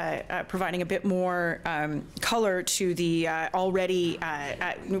be providing a bit more color to the already,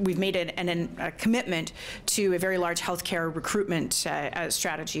 we've made a commitment to a very large healthcare recruitment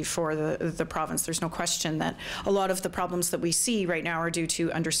strategy for the province. There's no question that a lot of the problems that we see right now are due to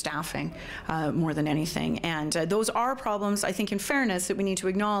understaffing more than anything. And those are problems, I think in fairness, that we need to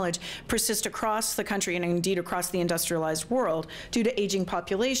acknowledge persist across the country and indeed across the industrialized world due to aging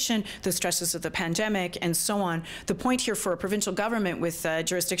population, the stresses of the pandemic, and so on. The point here for a provincial government with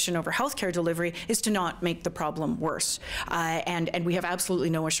jurisdiction over healthcare delivery is to not make the problem worse. And we have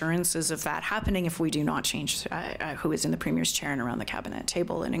absolutely no assurances of that happening if we do not change who is in the Premier's chair and around the cabinet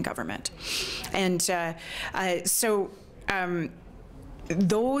table and in government. And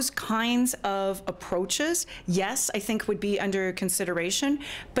those kinds of approaches, yes, I think would be under consideration.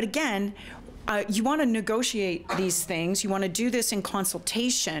 But again, you want to negotiate these things. You want to do this in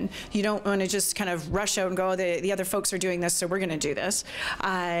consultation. You don't want to just kind of rush out and go, the other folks are doing this, so we're going to do this.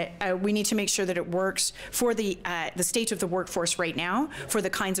 We need to make sure that it works for the state of the workforce right now, for the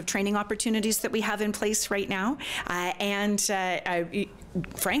kinds of training opportunities that we have in place right now, and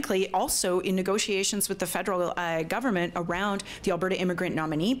frankly, also in negotiations with the federal government around the Alberta Immigrant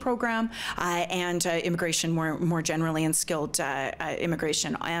Nominee Program and immigration more generally, and skilled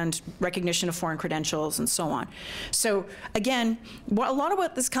immigration and recognition of foreign credentials and so on. So again, a lot of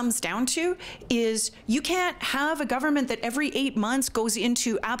what this comes down to is you can't have a government that every 8 months goes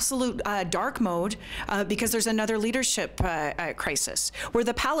into absolute dark mode because there's another leadership crisis, where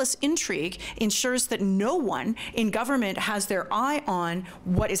the palace intrigue ensures that no one in government has their eye on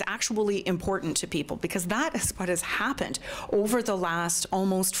what is actually important to people, because that is what has happened over the last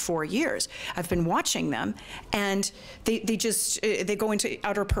almost 4 years. I've been watching them, and they go into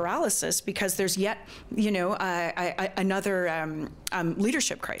utter paralysis because there's yet, another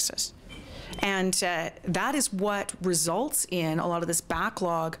leadership crisis. And that is what results in a lot of this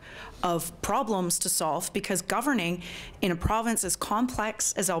backlog of problems to solve, because governing in a province as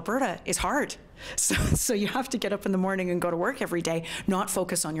complex as Alberta is hard. So you have to get up in the morning and go to work every day, not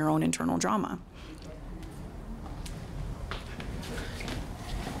focus on your own internal drama.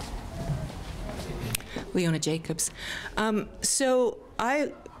 Leona Jacobs. So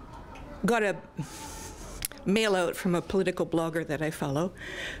I got a mail out from a political blogger that I follow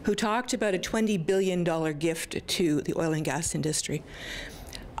who talked about a $20 billion gift to the oil and gas industry.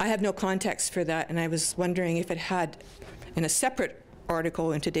 I have no context for that, and I was wondering if it had, in a separate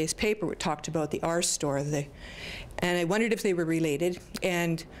article in today's paper, it talked about the R store, and I wondered if they were related.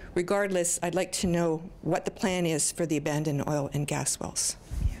 And regardless, I'd like to know what the plan is for the abandoned oil and gas wells.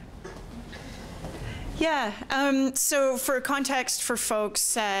 Yeah, so for context for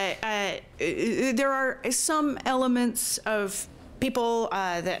folks, there are some elements of people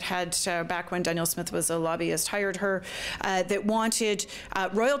that had, back when Danielle Smith was a lobbyist, hired her, that wanted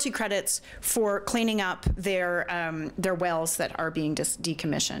royalty credits for cleaning up their wells that are being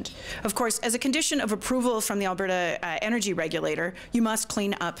decommissioned. Of course, as a condition of approval from the Alberta Energy Regulator, you must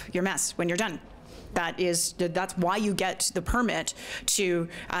clean up your mess when you're done. That's why you get the permit to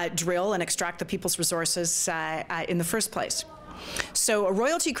drill and extract the people's resources in the first place. So a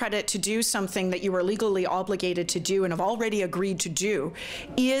royalty credit to do something that you are legally obligated to do and have already agreed to do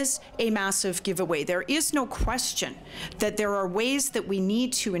is a massive giveaway. There is no question that there are ways that we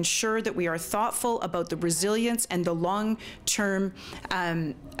need to ensure that we are thoughtful about the resilience and the long-term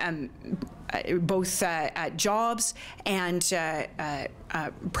both jobs and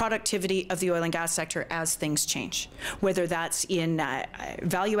productivity of the oil and gas sector as things change, whether that's in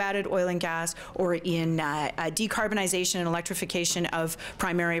value-added oil and gas or in decarbonization and electrification of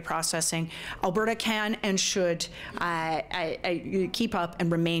primary processing. Alberta can and should keep up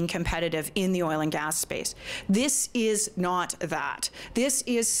and remain competitive in the oil and gas space. This is not that. This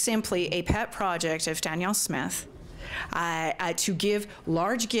is simply a pet project of Danielle Smith to give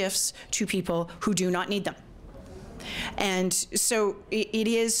large gifts to people who do not need them. And so it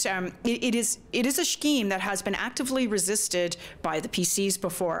is a scheme that has been actively resisted by the PCs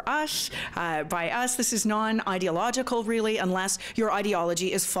before us, by us. This is non-ideological, really, unless your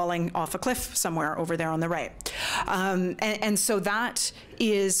ideology is falling off a cliff somewhere over there on the right. And so that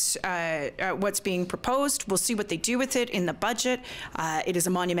is what's being proposed. We'll see what they do with it in the budget. It is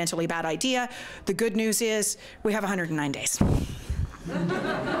a monumentally bad idea. The good news is we have 109 days.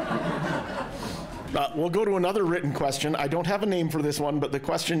 We'll go to another written question. I don't have a name for this one, but the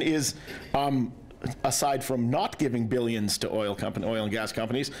question is, aside from not giving billions to oil and gas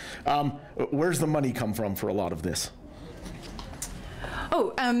companies, where's the money come from for a lot of this?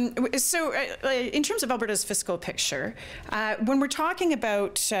 So in terms of Alberta's fiscal picture, when we're talking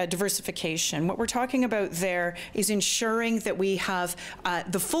about diversification, what we're talking about there is ensuring that we have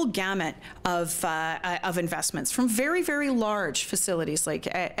the full gamut of investments from very, very large facilities like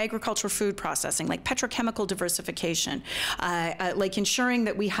agricultural food processing, like petrochemical diversification, like ensuring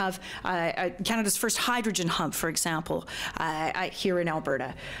that we have Canada's first hydrogen hub, for example, here in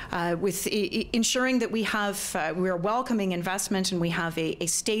Alberta, with ensuring that we are welcoming investment and we have a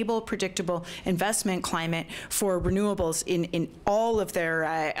stable, predictable investment climate for renewables in all of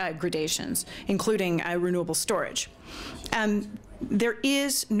their gradations, including renewable storage. There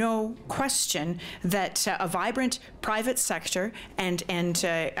is no question that a vibrant private sector and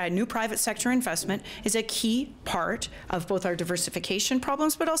a new private sector investment is a key part of both our diversification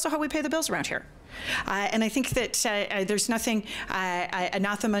problems, but also how we pay the bills around here. And I think that there's nothing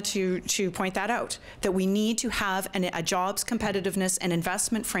anathema to point that out, that we need to have a jobs competitiveness and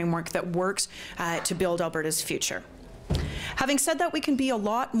investment framework that works to build Alberta's future. Having said that, we can be a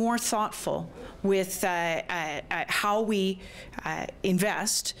lot more thoughtful with how we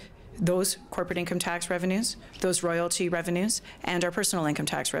invest those corporate income tax revenues, those royalty revenues, and our personal income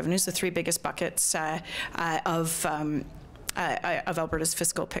tax revenues, the three biggest buckets of Alberta's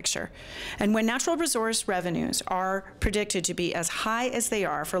fiscal picture. And when natural resource revenues are predicted to be as high as they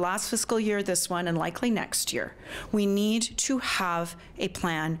are for last fiscal year, this one, and likely next year, we need to have a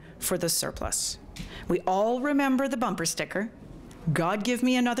plan for the surplus. We all remember the bumper sticker, God give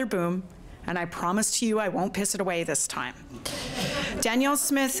me another boom, and I promise to you I won't piss it away this time. Danielle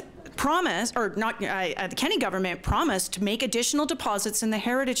Smith promised, or not, the Kenney government promised to make additional deposits in the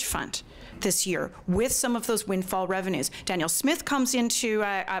Heritage Fund this year with some of those windfall revenues. Danielle Smith comes into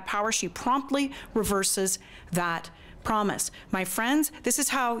power, she promptly reverses that promise. My friends, this is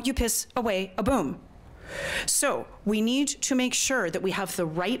how you piss away a boom. So we need to make sure that we have the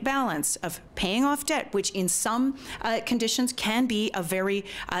right balance of paying off debt, which in some conditions can be a very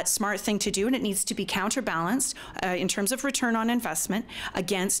smart thing to do, and it needs to be counterbalanced in terms of return on investment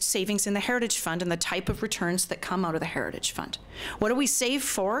against savings in the Heritage Fund and the type of returns that come out of the Heritage Fund. What do we save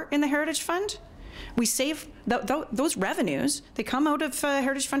for in the Heritage Fund? We save those revenues. They come out of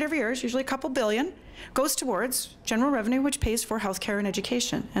Heritage Fund every year. It's usually a couple billion. Goes towards general revenue, which pays for healthcare and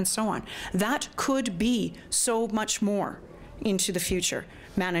education and so on. That could be so much more into the future,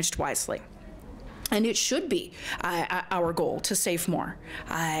 managed wisely. And it should be our goal to save more,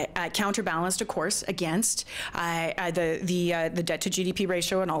 counterbalanced, of course, against the debt to GDP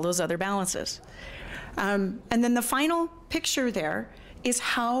ratio and all those other balances. And then the final picture there is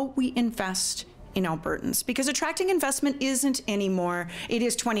how we invest in Albertans, because attracting investment isn't anymore, it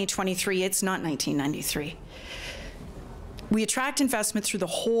is 2023, it's not 1993. We attract investment through the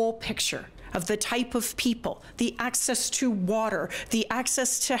whole picture of the type of people, the access to water, the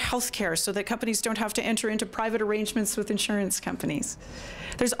access to healthcare so that companies don't have to enter into private arrangements with insurance companies.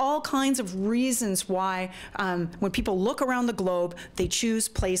 There's all kinds of reasons why when people look around the globe, they choose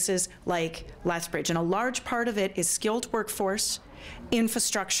places like Lethbridge, and a large part of it is skilled workforce,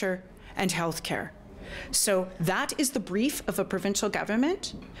 infrastructure, and healthcare. So that is the brief of a provincial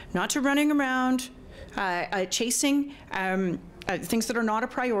government, not to running around chasing things that are not a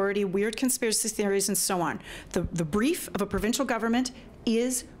priority, weird conspiracy theories, and so on. The brief of a provincial government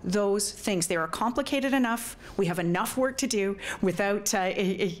is those things. They are complicated enough. We have enough work to do without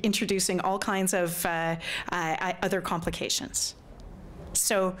introducing all kinds of other complications.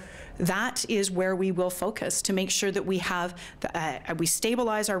 So that is where we will focus to make sure that we have, we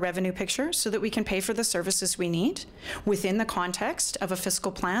stabilize our revenue picture so that we can pay for the services we need within the context of a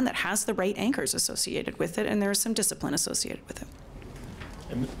fiscal plan that has the right anchors associated with it, and there is some discipline associated with it.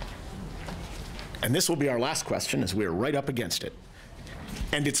 And this will be our last question, as we're right up against it.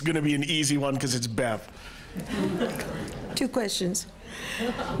 And it's going to be an easy one because it's Bev. 2 questions.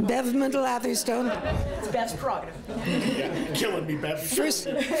 Bev Mundell-Atherstone. It's Bev's prerogative. Yeah, killing me, Bev. First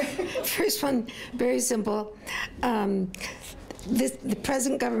one, very simple. The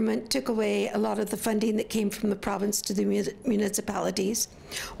present government took away a lot of the funding that came from the province to the municipalities.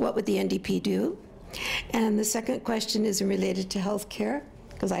 What would the NDP do? And the second question is related to health care,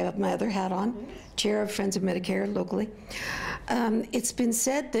 because I have my other hat on, chair of Friends of Medicare locally. It's been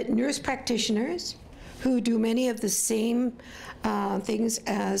said that nurse practitioners who do many of the same things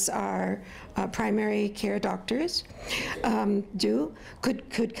as our primary care doctors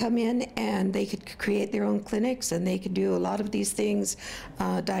could come in, and they could create their own clinics, and they could do a lot of these things,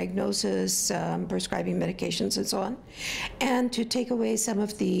 diagnosis, prescribing medications, and so on. And to take away some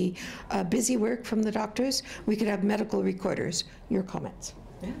of the busy work from the doctors, we could have medical recorders. Your comments?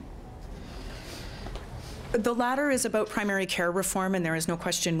 Yeah. The latter is about primary care reform, and there is no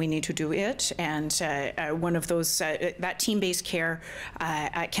question we need to do it. And one of those, that team-based care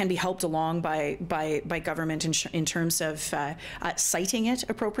can be helped along by government in terms of citing it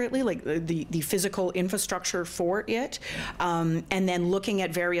appropriately, like the physical infrastructure for it, and then looking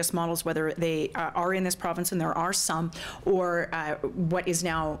at various models, whether they are in this province, and there are some, or what is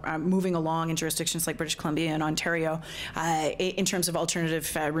now moving along in jurisdictions like British Columbia and Ontario in terms of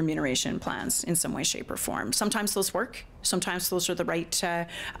alternative remuneration plans in some way, shape, or form. Sometimes those work. Sometimes those are the right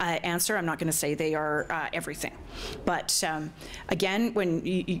answer. I'm not going to say they are everything. But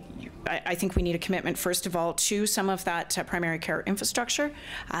again, I think we need a commitment, first of all, to some of that primary care infrastructure,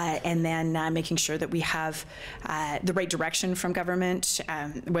 and then making sure that we have the right direction from government,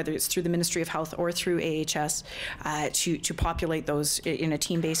 whether it's through the Ministry of Health or through AHS, to populate those in a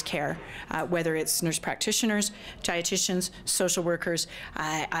team-based care, whether it's nurse practitioners, dietitians, social workers,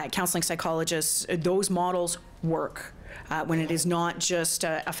 counseling psychologists. Those models work. When it is not just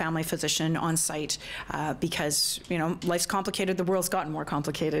a family physician on site, because life's complicated, the world's gotten more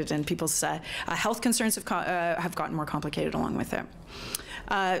complicated, and people's health concerns have gotten more complicated along with it.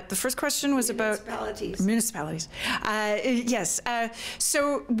 The first question was about municipalities. Yes.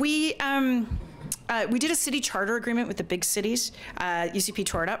 So we did a city charter agreement with the big cities. UCP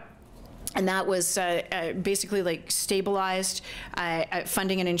tore it up. And that was basically like stabilized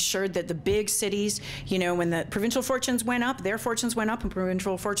funding and ensured that the big cities, when the provincial fortunes went up, their fortunes went up, and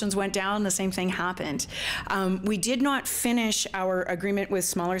provincial fortunes went down, the same thing happened. We did not finish our agreement with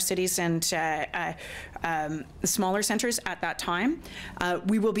smaller cities and smaller centers at that time.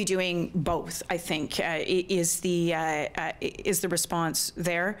 We will be doing both, I think, is the response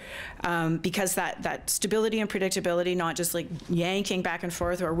there, because that stability and predictability, not just like yanking back and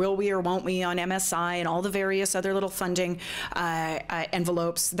forth, or will we or won't we on MSI and all the various other little funding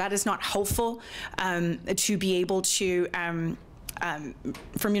envelopes, that is not helpful to be able to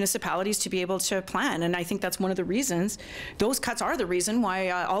municipalities to be able to plan. And I think that's one of the reasons, those cuts are the reason why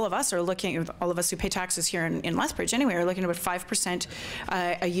all of us are looking, all of us who pay taxes here in Lethbridge anyway, are looking at about 5%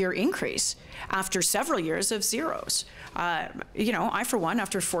 a year increase after several years of zeros. You know, I for one,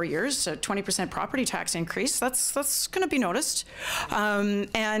 after 4 years, a 20% property tax increase, that's going to be noticed. You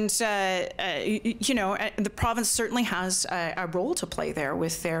know, the province certainly has a role to play there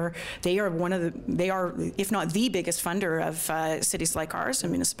with they are, if not the biggest funder of cities like ours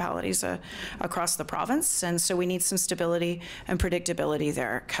and municipalities across the province. And so we need some stability and predictability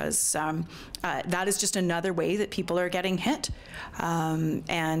there, because that is just another way that people are getting hit.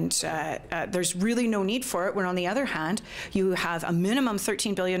 There's really no need for it when, on the other hand, you have a minimum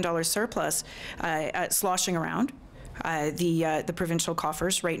 $13 billion surplus sloshing around the provincial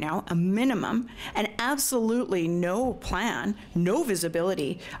coffers right now, a minimum, and absolutely no plan, no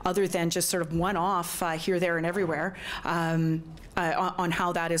visibility other than just sort of one-off here, there, and everywhere on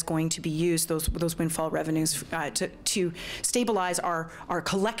how that is going to be used, those windfall revenues, to stabilize our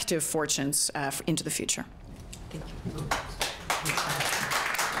collective fortunes into the future. Thank you.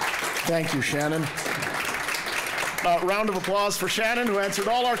 Thank you, Shannon. Round of applause for Shannon, who answered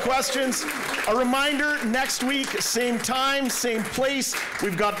all our questions. A reminder, next week, same time, same place,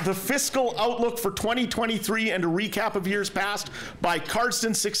 we've got the fiscal outlook for 2023 and a recap of years past by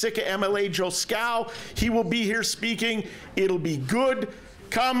Cardston Siksika MLA Joe Scow. He will be here speaking. It'll be good.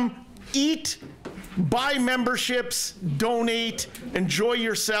 Come, eat, buy memberships, donate, enjoy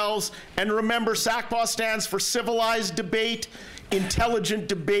yourselves, and remember, SACPA stands for civilized debate, intelligent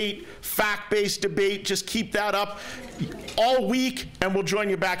debate, fact-based debate. Just keep that up all week, and we'll join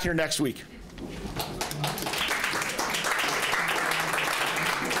you back here next week.